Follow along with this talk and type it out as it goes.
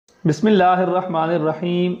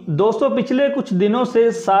बिस्मिल्लाहिर्रहमानिर्रहीम। दोस्तों, पिछले कुछ दिनों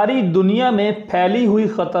से सारी दुनिया में फैली हुई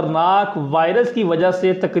ख़तरनाक वायरस की वजह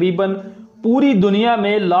से तकरीबन पूरी दुनिया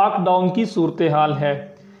में लॉकडाउन की सूरत हाल है।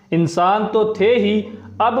 इंसान तो थे ही,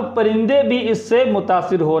 अब परिंदे भी इससे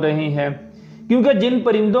मुतासिर हो रहे हैं, क्योंकि जिन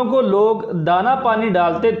परिंदों को लोग दाना पानी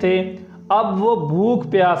डालते थे अब वो भूख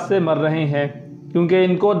प्यास से मर रहे हैं, क्योंकि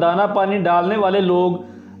इनको दाना पानी डालने वाले लोग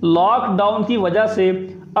लॉकडाउन की वजह से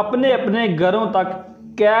अपने अपने घरों तक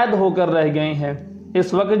कैद होकर रह गए हैं।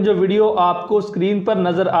 इस वक्त जो वीडियो आपको स्क्रीन पर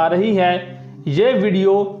नज़र आ रही है, ये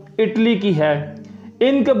वीडियो इटली की है।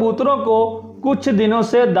 इन कबूतरों को कुछ दिनों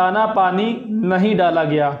से दाना पानी नहीं डाला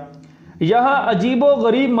गया। यहाँ अजीबो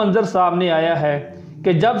गरीब मंजर सामने आया है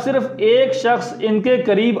कि जब सिर्फ एक शख्स इनके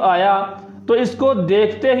करीब आया तो इसको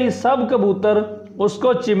देखते ही सब कबूतर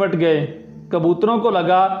उसको चिमट गए। कबूतरों को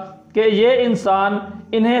लगा कि ये इंसान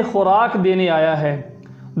इन्हें खुराक देने आया है।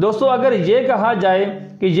 दोस्तों, अगर ये कहा जाए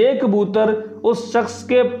कि ये कबूतर उस शख्स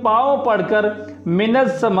के पांव पड़कर मिन्नत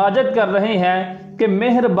समाजत कर रहे हैं कि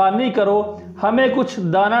मेहरबानी करो हमें कुछ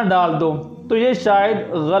दाना डाल दो, तो ये शायद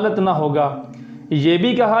गलत ना होगा। ये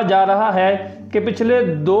भी कहा जा रहा है कि पिछले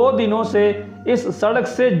 2 दिनों से इस सड़क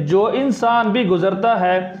से जो इंसान भी गुजरता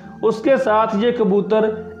है उसके साथ ये कबूतर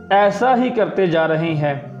ऐसा ही करते जा रहे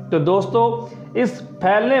हैं। तो दोस्तों, इस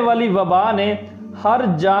फैलने वाली वबा ने हर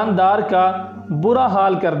जानदार का बुरा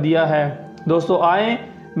हाल कर दिया है। दोस्तों, आएं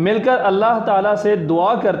मिलकर अल्लाह ताला से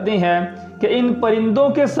दुआ करते हैं कि इन परिंदों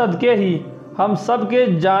के सदके ही हम सब के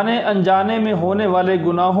जाने अनजाने में होने वाले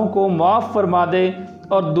गुनाहों को माफ़ फरमा दे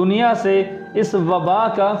और दुनिया से इस वबा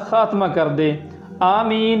का खात्मा कर दे।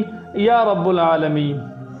 आमीन या रब्बुल आलमीन।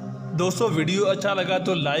 दोस्तों, वीडियो अच्छा लगा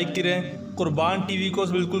तो लाइक करें, कुर्बान टीवी को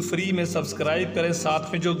बिल्कुल फ्री में सब्सक्राइब करें,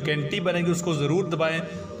 साथ में जो घंटी बनेगी उसको ज़रूर दबाएं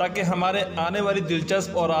ताकि हमारे आने वाली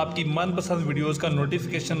दिलचस्प और आपकी मनपसंद वीडियोस का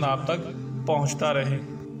नोटिफिकेशन आप तक पहुंचता रहे।